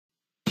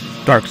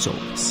Dark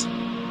Souls,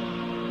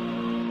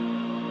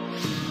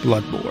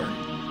 Bloodborne,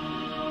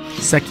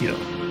 Sekiro,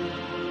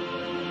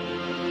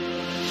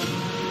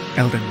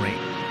 Elden Ring.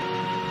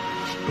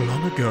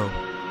 Long ago,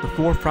 the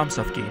 4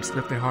 FromSoft games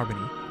lived in harmony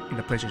in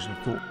the PlayStation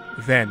 4.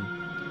 Then,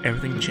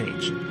 everything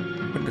changed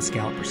when the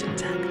Scalpers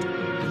attacked.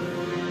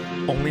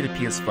 Only the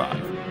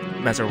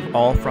PS5, master of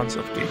all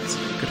FromSoft games,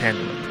 could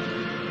handle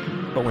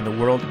it. But when the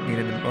world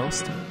needed him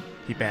most,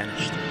 he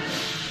vanished.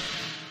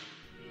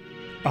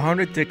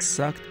 100 ticks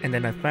sucked, and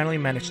then I finally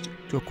managed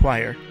to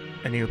acquire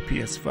a new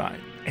PS5.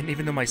 And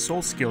even though my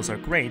Souls skills are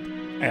great,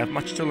 I have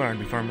much to learn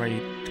before I'm ready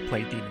to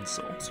play Demon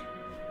Souls.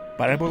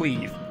 But I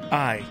believe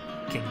I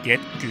can get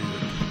good.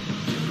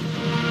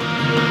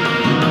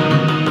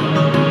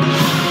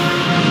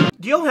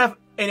 Do you have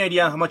any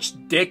idea how much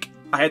dick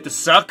I had to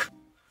suck?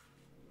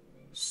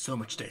 So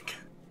much dick.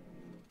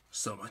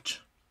 So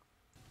much.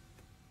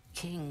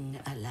 King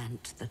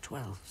Allant the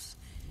 12th,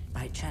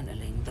 by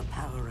channeling the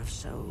power of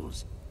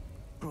souls,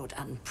 brought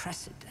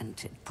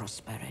unprecedented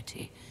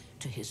prosperity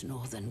to his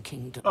northern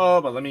kingdom.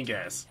 Oh, but let me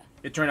guess.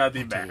 It turned out to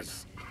be bad.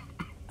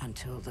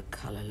 Until the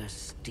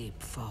colorless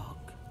deep fog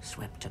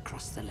swept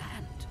across the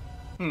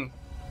land.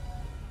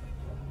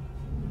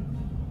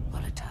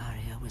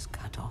 Boletaria was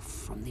cut off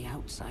from the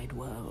outside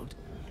world.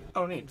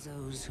 Oh, neat.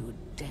 Those who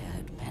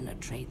dared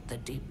penetrate the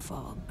deep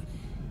fog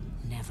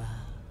never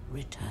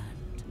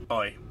returned.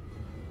 Oi.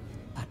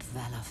 But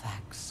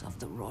Valifax of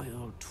the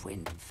Royal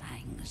Twin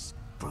Fangs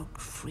broke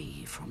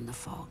free from the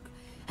fog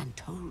and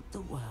told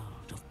the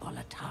world of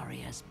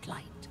Boletaria's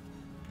plight.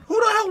 Who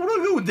the hell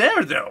would you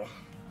there, though?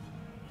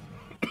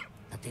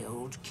 That the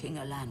old King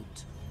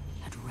Allant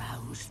had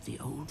roused the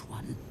Old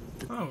One,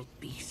 the great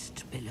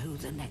beast below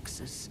the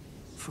Nexus,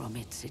 from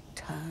its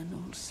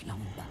eternal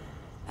slumber,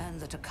 and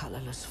that a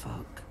colorless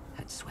fog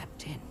had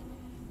swept in,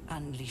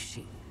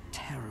 unleashing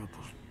terrible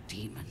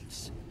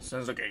demons.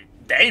 Sounds like a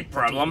day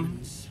problem.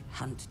 Demons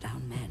hunt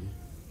down men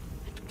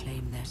and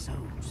claim their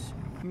souls.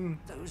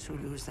 Those who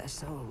lose their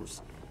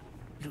souls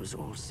lose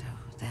also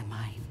their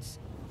minds.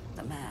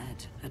 The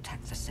mad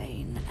attack the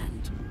sane,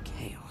 and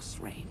chaos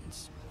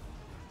reigns.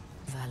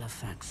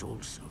 Valifax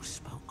also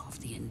spoke of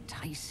the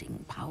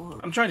enticing power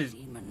I'm trying of to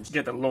demons.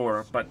 get the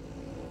lore, but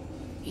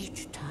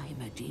Each time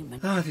a demon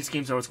these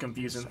games are always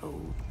confusing.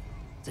 soul,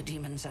 the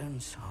demon's own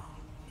soul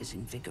is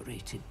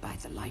invigorated by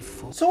the life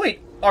force. So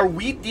wait, are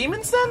we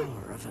demons then? The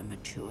power of a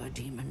mature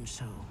demon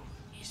soul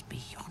is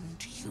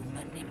beyond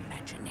human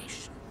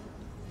imagination.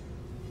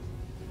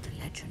 The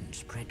legend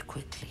spread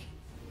quickly.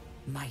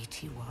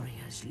 Mighty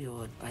warriors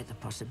lured by the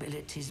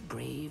possibilities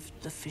braved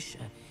the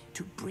fissure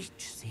to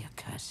breach the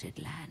accursed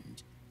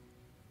land.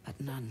 But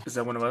none. Is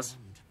that one of us?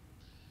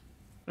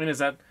 I mean,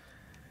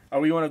 are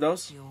we one of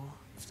those?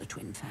 Of the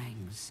Twin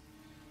Fangs.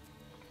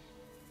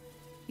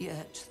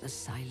 Yet the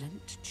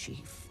silent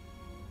chief,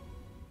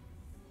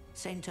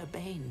 Saint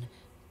Urbane,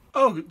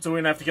 Oh, so we're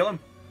gonna have to kill him?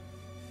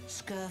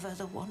 Scurva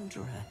the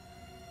Wanderer,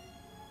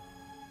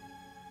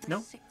 the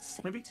No,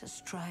 sixth maybe?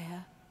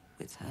 Astraea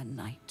with her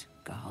night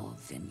Garl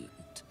Vinland.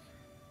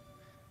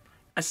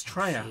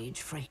 Astraea.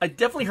 Sage Frey. I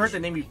definitely heard the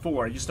name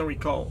before, I just don't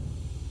recall.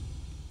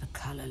 The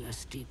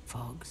colorless deep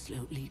fog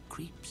slowly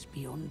creeps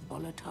beyond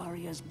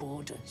Boletaria's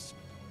borders.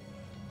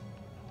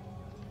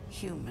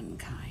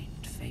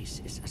 Humankind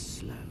faces a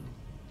slow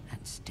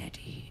and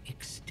steady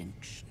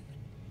extinction.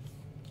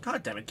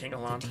 God damn it, King The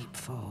Allant. deep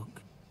fog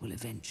will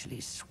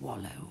eventually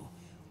swallow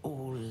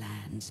all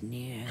lands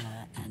near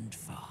and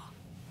far.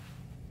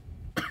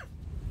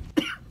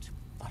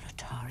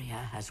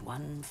 Boletaria has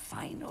one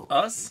final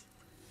Us?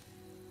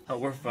 Oh,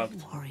 we're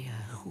fucked. warrior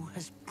who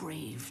has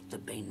braved the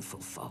baneful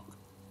fog.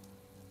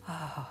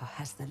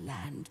 Has the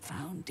land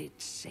found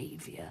its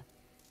savior?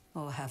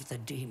 Or have the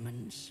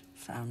demons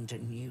found a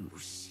new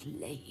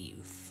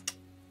slave?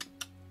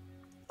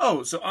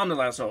 Oh, so I'm the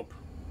last hope.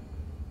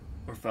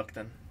 We're fucked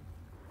then.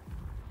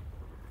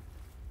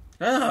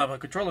 My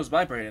controller's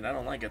vibrating, I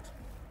don't like it.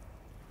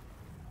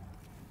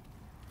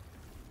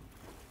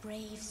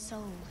 Brave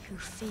soul who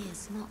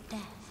fears not death.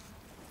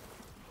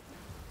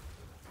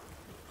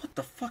 What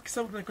the fuck is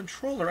up with my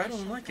controller? I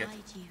don't like it. Guide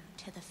you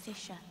to the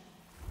fissure.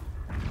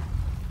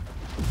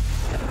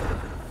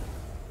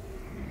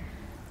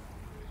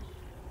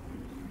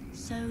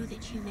 So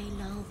that you may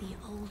lull the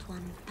Old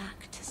One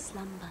back to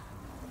slumber.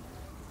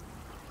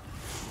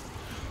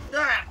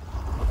 Ah!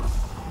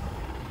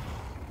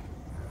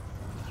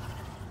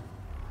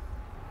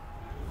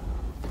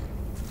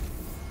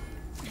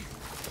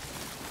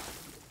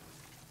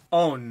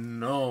 Oh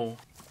no.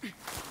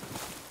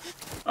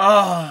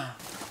 Ah,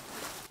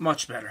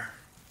 much better.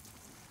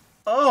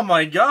 Oh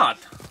my god.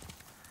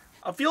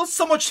 I feel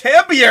so much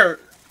happier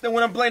than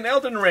when I'm playing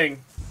Elden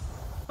Ring.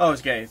 Oh,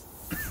 it's gay.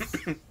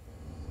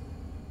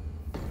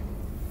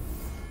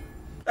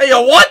 Hey,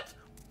 yo, what?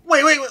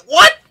 Wait,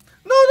 what?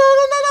 No,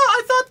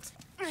 I thought...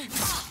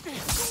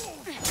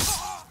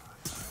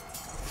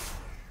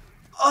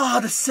 Oh,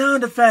 the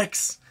sound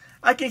effects.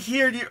 I can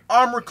hear the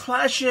armor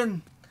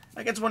clashing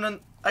against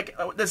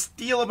the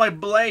steel of my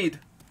blade.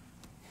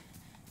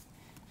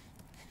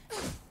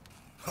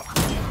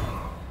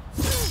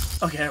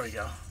 Okay, there we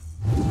go.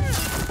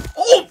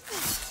 Oh!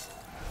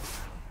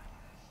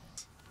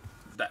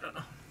 I don't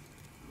know.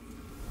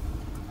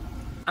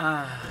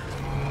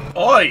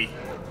 Oi!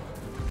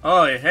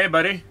 Oi, hey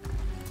buddy.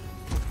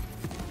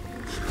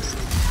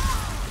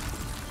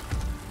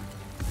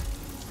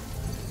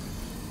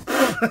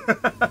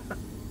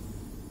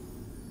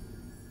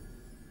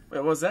 Wait,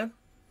 what was that?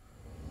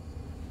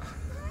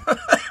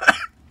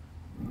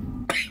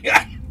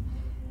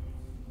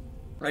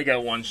 I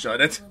got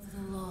one-shotted. Of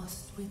the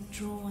lost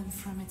withdrawn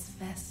from its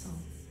vessel.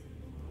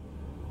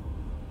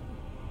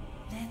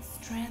 Let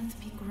strength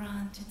be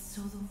granted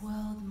so the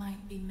world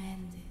might be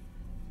mended.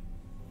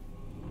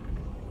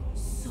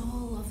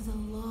 Soul of the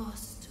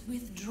lost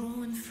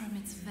withdrawn from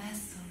its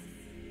vessel.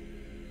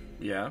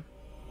 Yeah.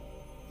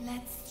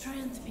 Let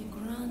strength be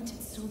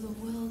granted so the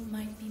world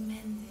might be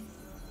mended.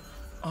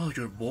 Oh,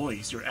 your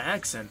voice, your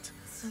accent.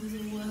 So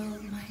the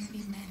world might be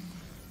mended.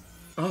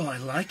 Oh, I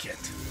like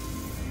it.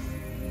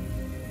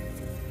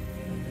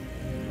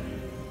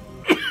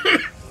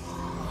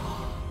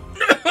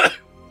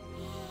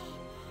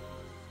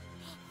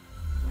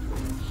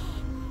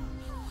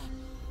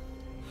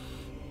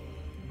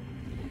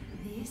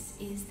 This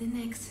is the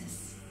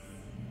Nexus.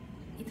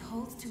 It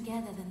holds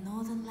together the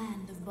northern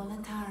land of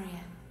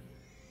Boletaria.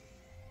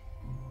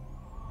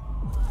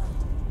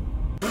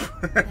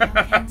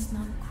 Thou canst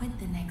not quit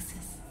the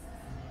Nexus,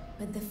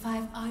 but the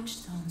 5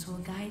 archstones will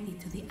guide thee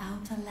to the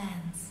outer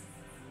lands.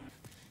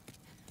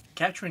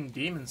 Capturing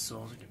Demon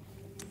Souls.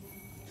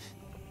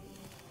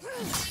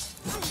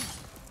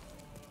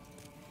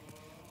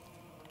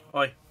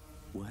 Oi.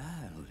 Well,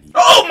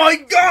 Oh my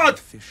god!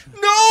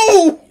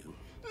 No!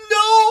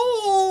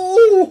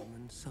 No!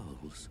 Demon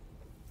Souls.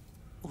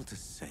 Or to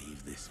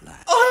save this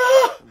lad.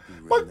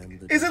 What?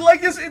 Is it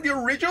like this in the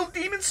original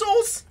Demon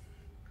Souls?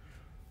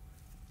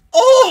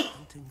 Oh!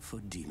 Hunting for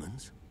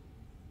demons?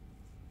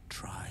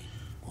 Try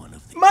one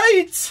of the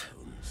Mate!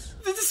 stones.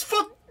 This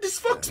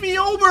fucks me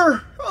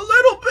over a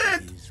little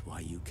bit. Is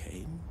why you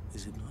came,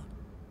 is it not?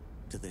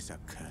 To this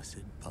accursed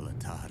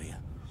Boletaria.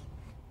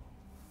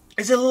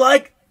 Is it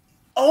like...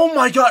 Oh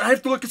my god, I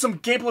have to look at some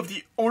gameplay of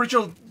the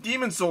original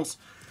Demon Souls.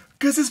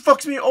 Because this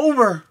fucks me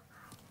over.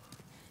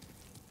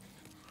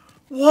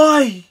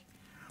 Why?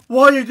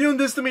 Why are you doing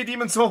this to me,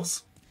 Demon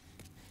Souls?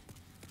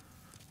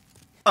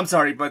 I'm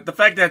sorry, but the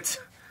fact that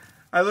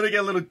I literally get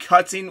a little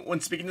cutscene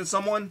when speaking to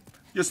someone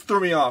just threw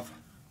me off.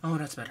 Oh,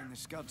 that's better.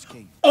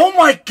 Oh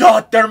my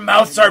god, their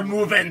mouths are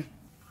moving!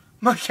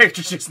 My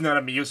character's just not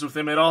amused with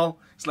him at all.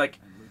 It's like,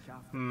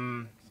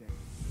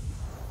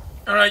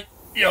 Alright,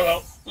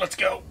 YOLO, let's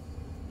go.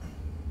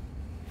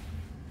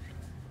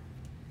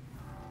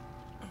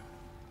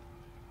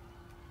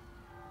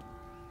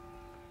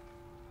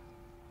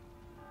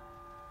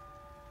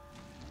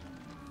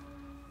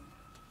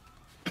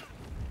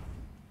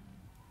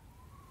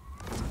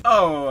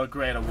 Oh,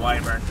 great, a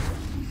wyvern.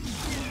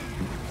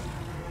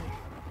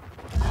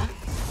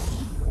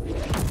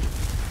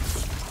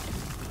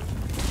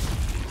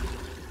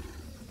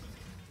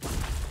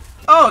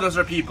 Oh, those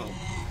are people.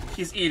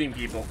 He's eating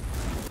people.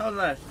 How's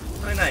that?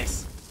 Very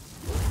nice.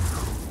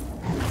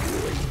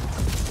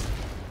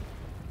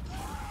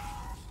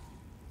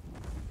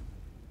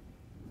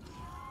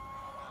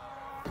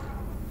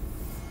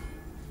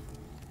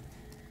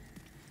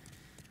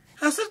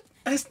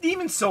 Has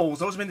Demon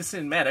Souls always been the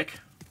cinematic?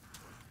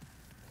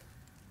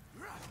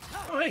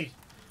 Oh, hey.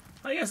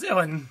 How you guys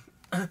doing?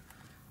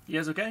 You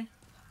guys okay?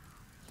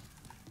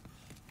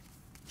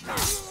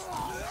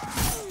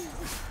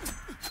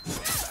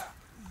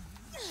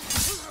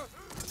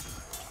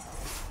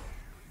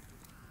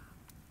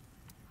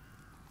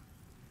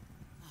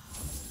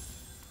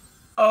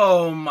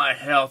 Oh, my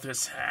health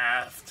is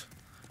halved.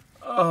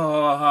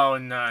 Oh, how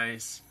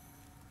nice.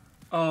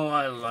 Oh,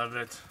 I love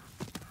it.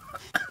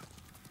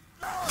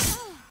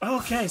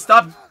 Okay,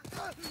 stop.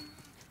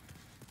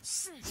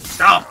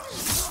 Stop.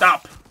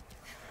 Stop.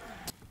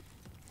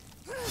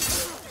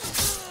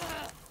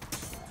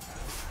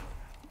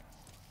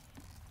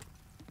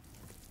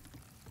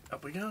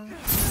 Up we go.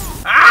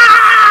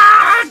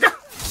 Ah!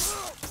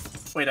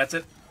 Wait, that's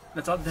it?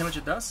 That's all the damage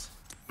it does?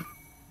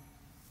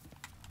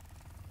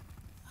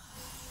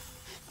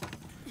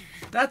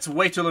 That's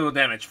way too little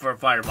damage for a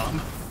firebomb.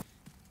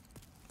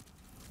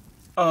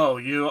 Oh,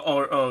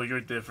 you're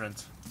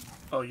different.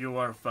 Oh, you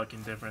are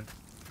fucking different.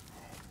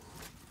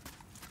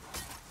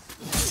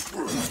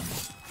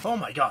 Oh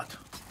my god.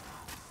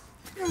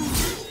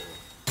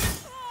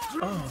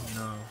 Oh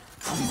no.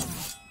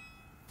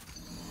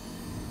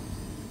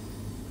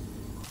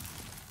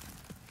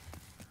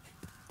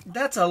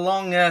 That's a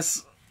long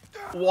ass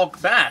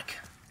walk back.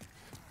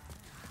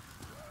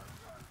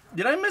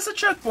 Did I miss a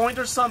checkpoint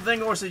or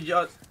something, or is it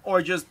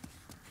just,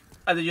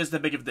 are they just the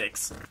big of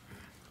dicks?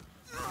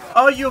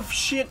 Oh, you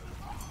shit!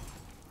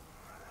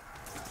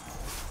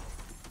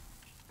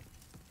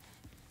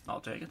 I'll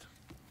take it.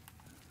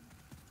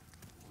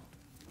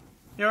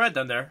 You're right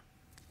down there.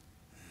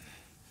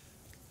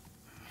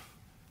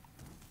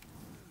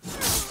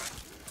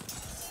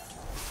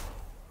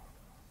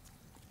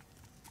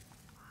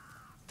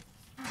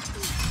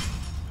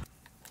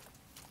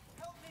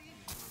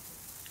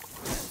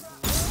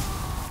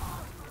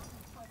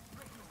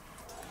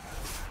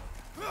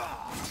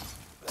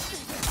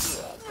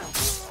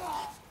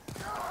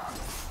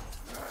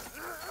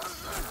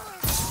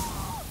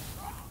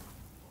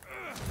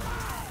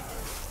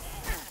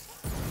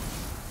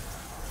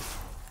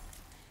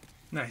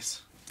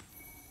 Nice.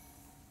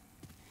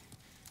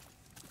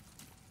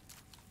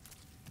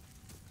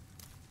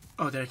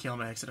 Oh, did I kill him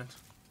by accident?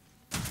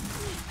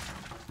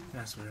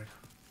 That's weird.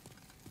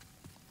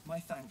 My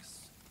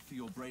thanks for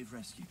your brave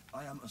rescue.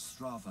 I am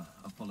Ostrava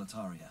of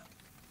Boletaria.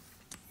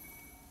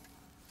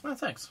 Well,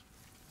 thanks.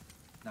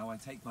 Now I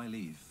take my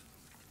leave.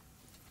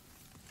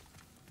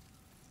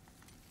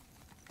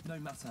 No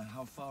matter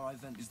how far I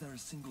went, is there a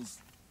single...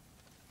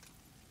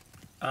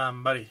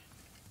 Buddy.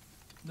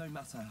 No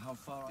matter how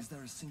far... Is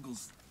there a single...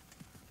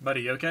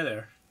 Buddy, you okay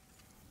there?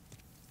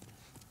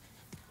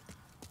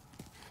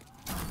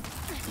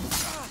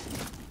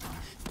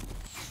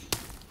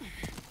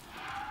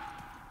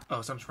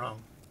 Oh, something's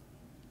wrong.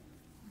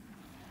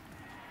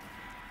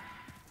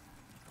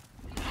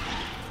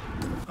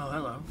 Oh,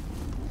 hello.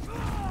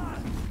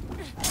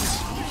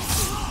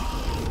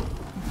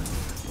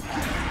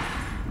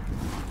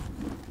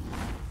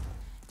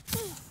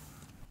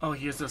 Oh,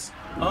 he has this...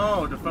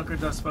 Oh, the fucker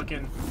does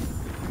fucking...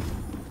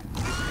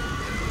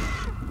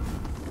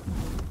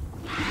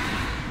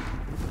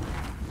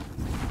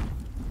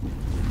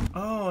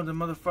 Oh, the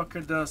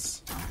motherfucker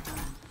does...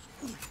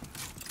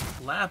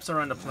 laps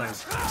around the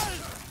place.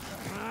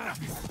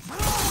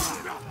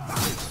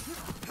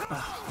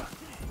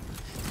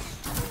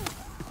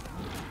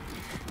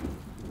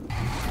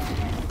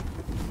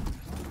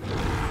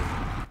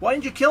 Why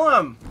didn't you kill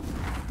him?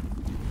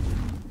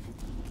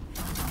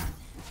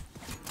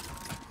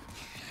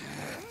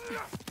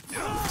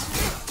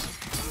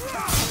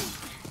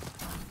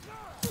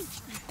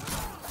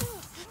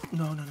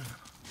 No, no, no, no.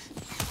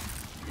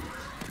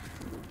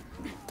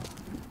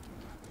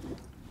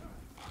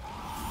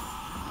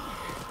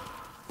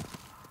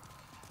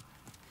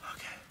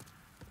 Okay.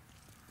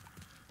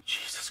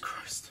 Jesus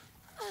Christ.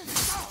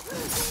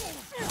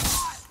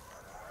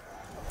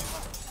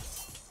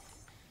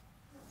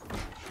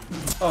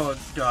 Oh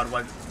God,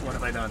 what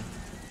have I done?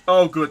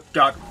 Oh good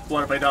God,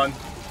 what have I done?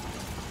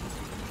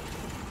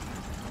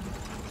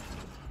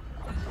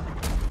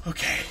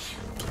 Okay.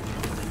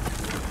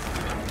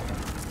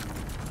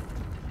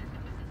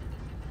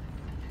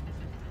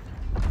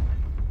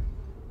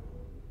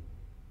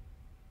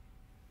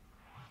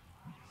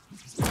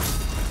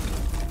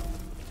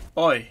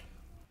 Oi.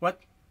 What?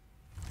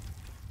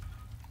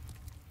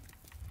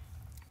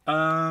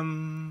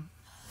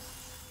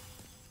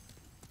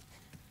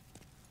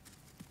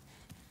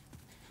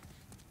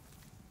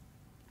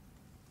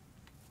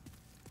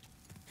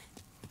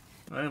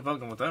 I ain't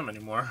fucking with them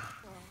anymore.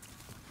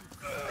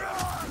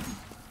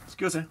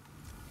 Excuse me.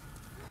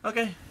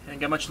 Okay,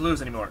 ain't got much to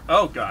lose anymore.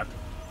 Oh God.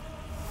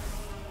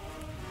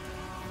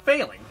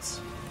 Failings.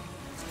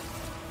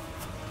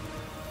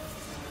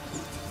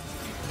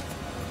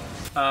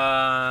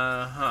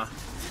 Huh.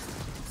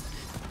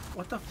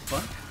 What the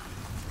fuck?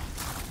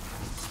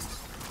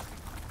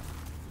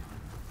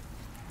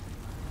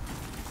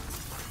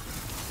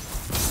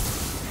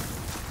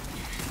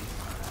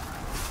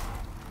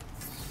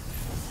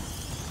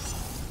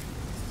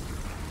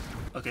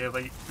 Okay, if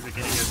I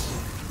getting it.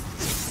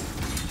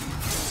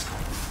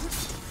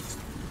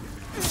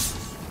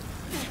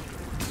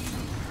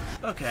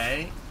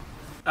 Okay.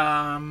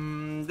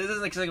 This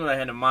isn't exactly what I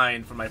had in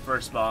mind for my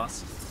first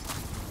boss.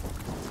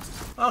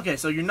 Okay,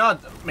 so you're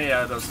not made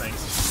out of those things.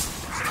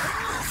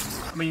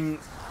 I mean,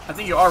 I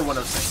think you are one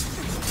of those things.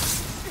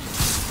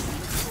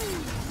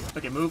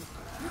 Okay, move.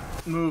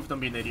 Move, don't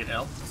be an idiot,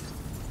 L.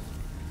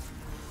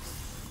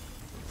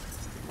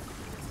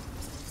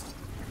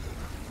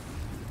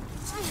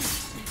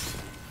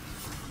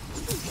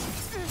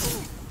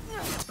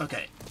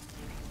 Okay.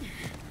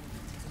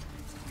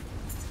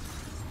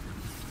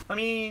 I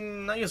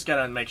mean, I just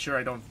gotta make sure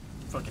I don't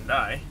fucking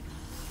die.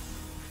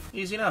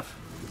 Easy enough.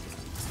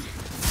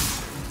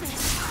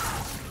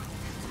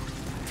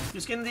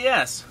 Just get in the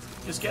ass.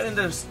 Just get in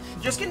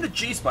the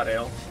G spot,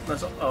 Ale.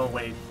 That's, oh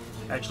wait,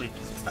 actually,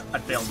 I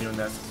failed doing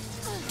that.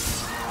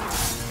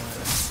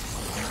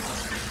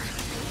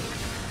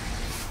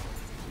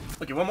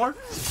 Okay, one more.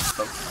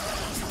 Oh.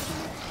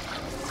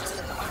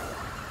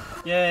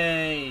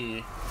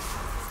 Yay!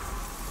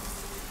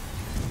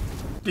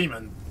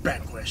 Demon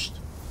vanquished.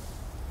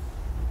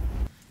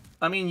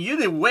 I mean, you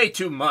did way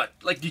too much.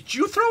 Like, did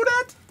you throw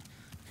that?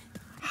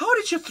 How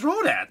did you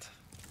throw that?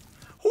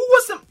 Who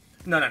was the...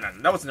 No,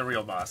 that wasn't the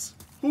real boss.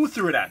 Who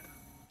threw that?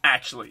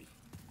 Actually.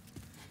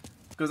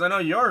 Because I know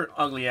your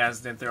ugly ass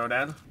didn't throw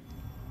that.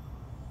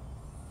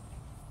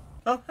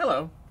 Oh,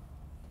 hello.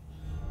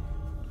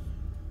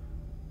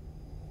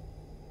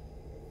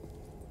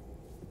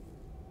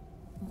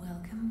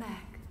 Welcome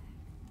back.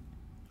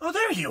 Oh,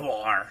 there you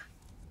are.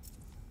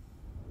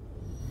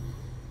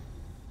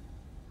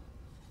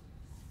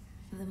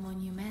 The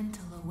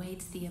monumental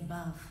awaits the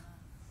above.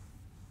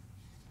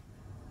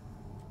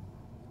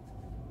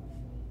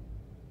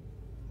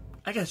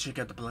 I guess you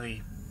got to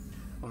play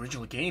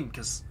original game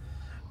because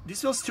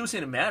this feels too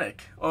cinematic.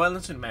 Oh, well,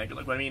 not cinematic.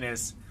 Like what I mean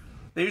is,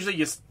 they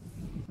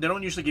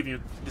don't usually give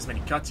you this many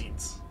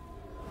cutscenes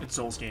in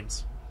Souls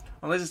games,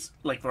 unless it's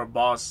like for a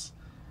boss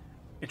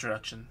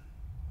introduction.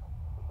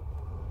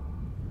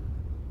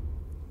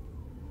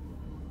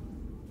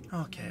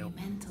 Okay.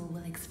 Monumental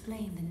will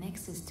explain the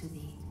Nexus to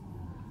thee.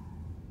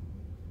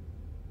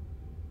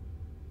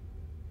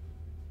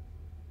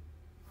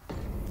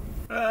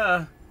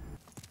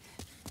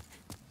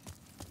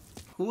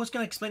 Who was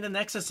gonna explain the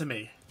Nexus to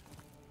me?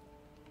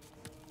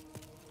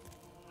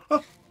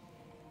 Oh.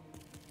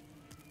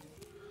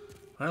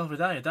 Well,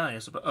 if I die, I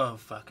suppose. Oh,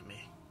 fuck me.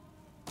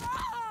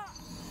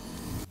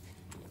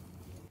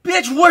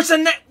 Bitch, where's the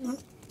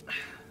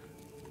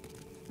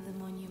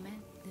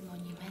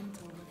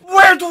monumental.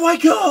 Where do I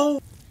go?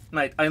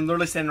 Mate, I'm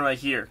literally standing right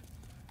here.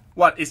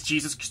 What, is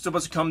Jesus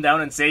supposed to come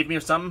down and save me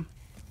or something?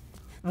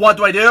 What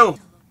do I do?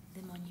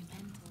 The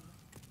monumental.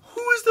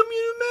 Who is the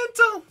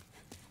monumental?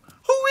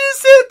 Who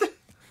is it?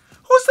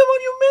 Who's the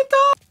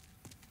monumental?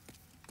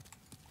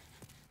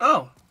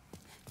 Oh.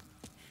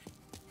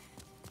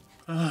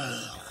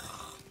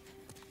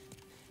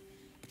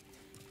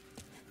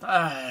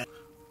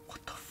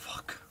 What the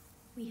fuck?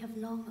 We have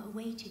long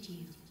awaited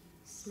you,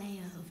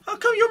 Slayer of... How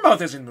come your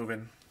mouth isn't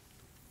moving?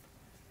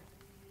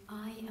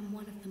 I am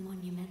one of the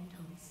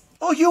monumentals.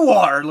 Oh, you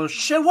are, little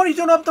shit. What are you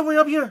doing up the way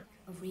up here?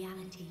 Of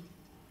reality.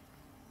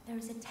 There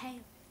is a tale.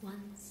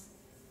 Once,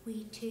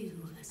 we too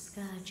were a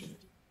scourge of...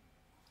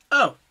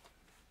 Oh.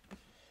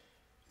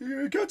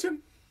 You got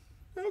him.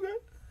 Okay.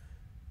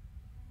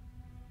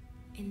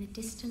 In the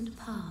distant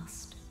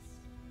past,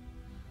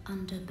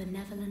 under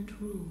benevolent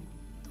rule,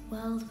 the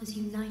world was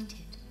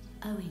united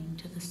owing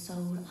to the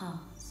soul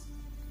arts.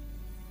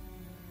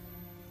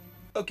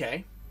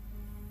 Okay.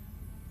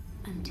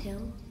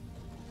 Until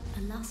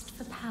a lust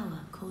for power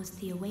caused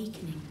the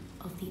awakening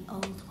of the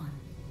Old One.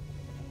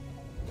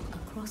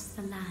 Across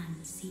the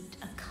land seeped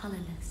a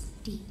colorless,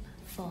 deep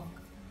fog,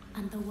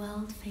 and the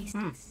world faced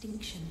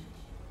extinction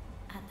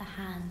at the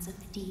hands of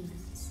the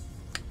demons.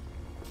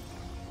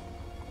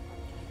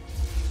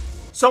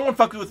 Someone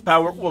fucked with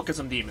power, we'll get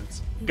some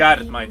demons.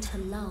 Got it, mate. To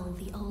lull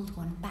the Old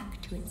One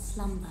back to its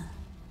slumber.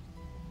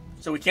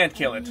 So we can't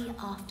kill it. Only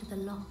after the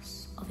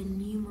loss of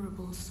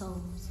innumerable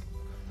souls.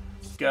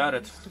 Got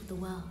it. Of the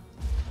world,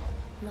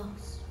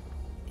 lost,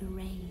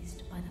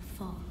 erased by the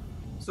fog.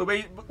 So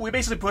we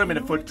basically put him in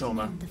a foot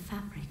coma. The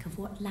fabric of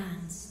what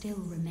lands still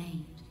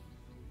remained.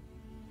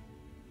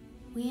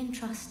 We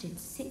entrusted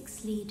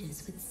 6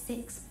 leaders with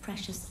 6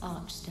 precious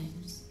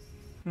archstones.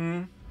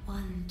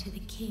 One to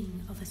the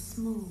king of a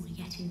small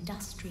yet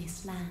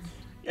industrious land.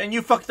 And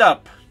you fucked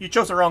up. You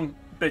chose the wrong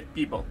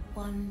people.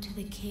 One to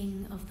the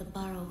king of the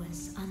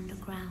burrowers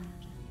underground.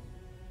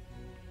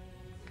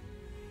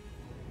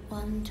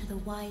 One to the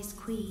wise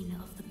queen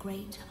of the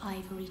great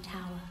ivory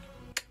tower.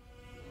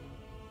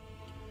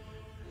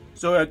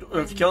 So we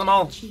have to kill them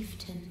all?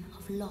 Chieftain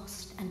of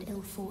lost and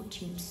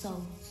ill-fortuned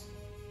souls.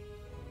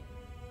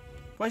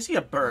 Why is he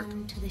a bird?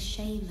 One to the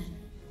shaman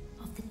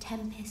of the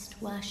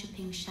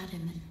tempest-worshipping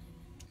shadowman.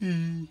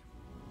 And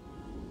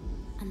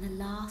the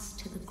last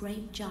to the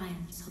great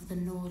giants of the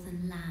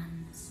northern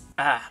lands.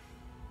 Ah.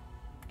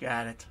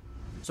 Got it.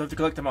 So we have to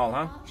collect them all,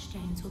 huh?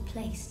 Archstones were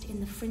placed in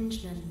the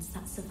fringelands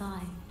that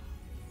survived.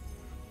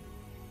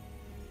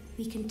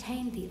 We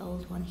contained the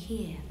Old One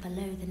here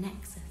below the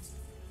Nexus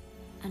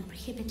and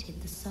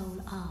prohibited the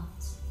soul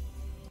arts.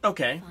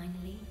 Okay.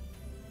 Finally,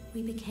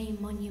 we became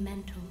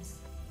monumentals,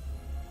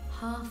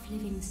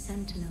 half-living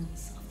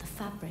sentinels of the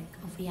fabric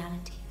of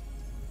reality.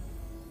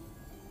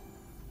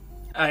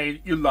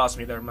 You lost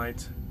me there,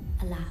 mate.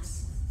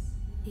 Alas,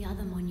 the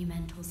other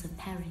monumentals have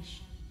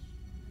perished,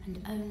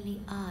 and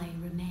only I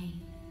remain.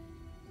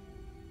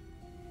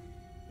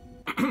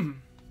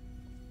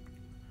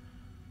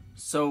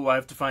 So I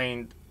have to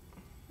find...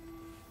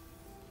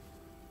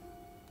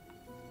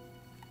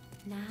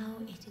 Now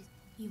it is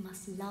you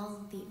must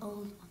lull the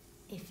Old One.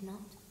 If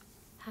not,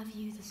 have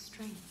you the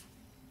strength?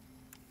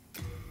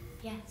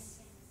 Yes.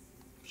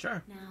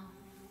 Sure. Now,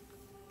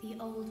 the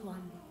Old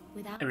One,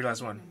 without Every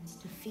last one. humans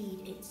to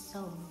feed its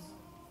souls,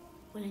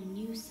 will a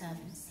new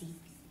servant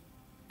seek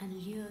and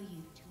lure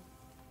you to.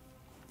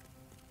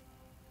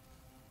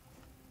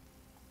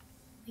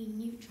 We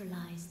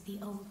neutralized the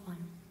Old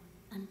One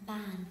and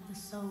banned the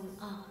soul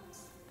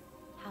arts.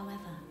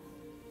 However,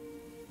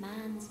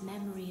 man's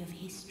memory of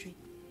history,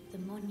 the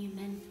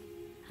monument,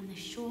 and the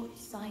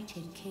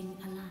short-sighted King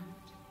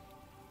Allant.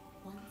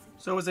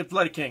 So it was a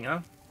bloody king,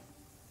 huh?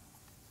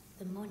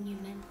 The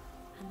monument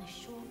and the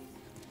short...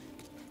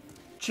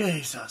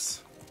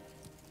 Jesus.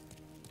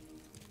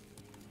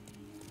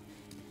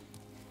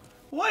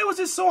 Why was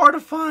it so hard to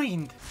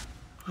find?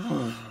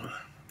 You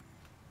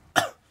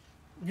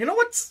know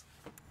what's...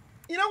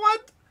 You know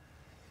what?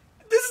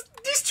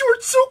 These two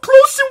are so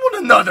close to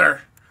one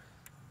another.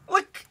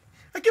 Like,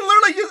 I can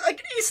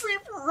easily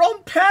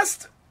run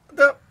past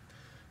the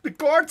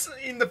guards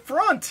in the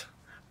front.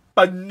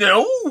 But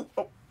no!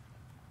 Oh.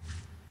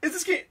 Is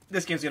this game...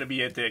 This game's gonna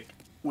be a dick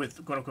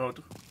with quote-unquote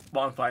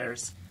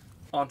bonfires,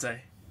 aren't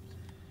I?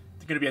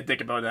 They're gonna be a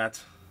dick about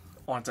that,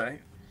 aren't I?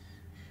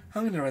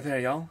 I'm gonna right there,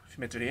 y'all. If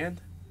you made it to the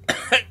end.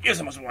 Thank you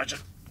so much for watching.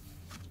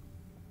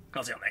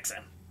 I'll see you next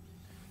time.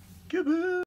 Goodbye.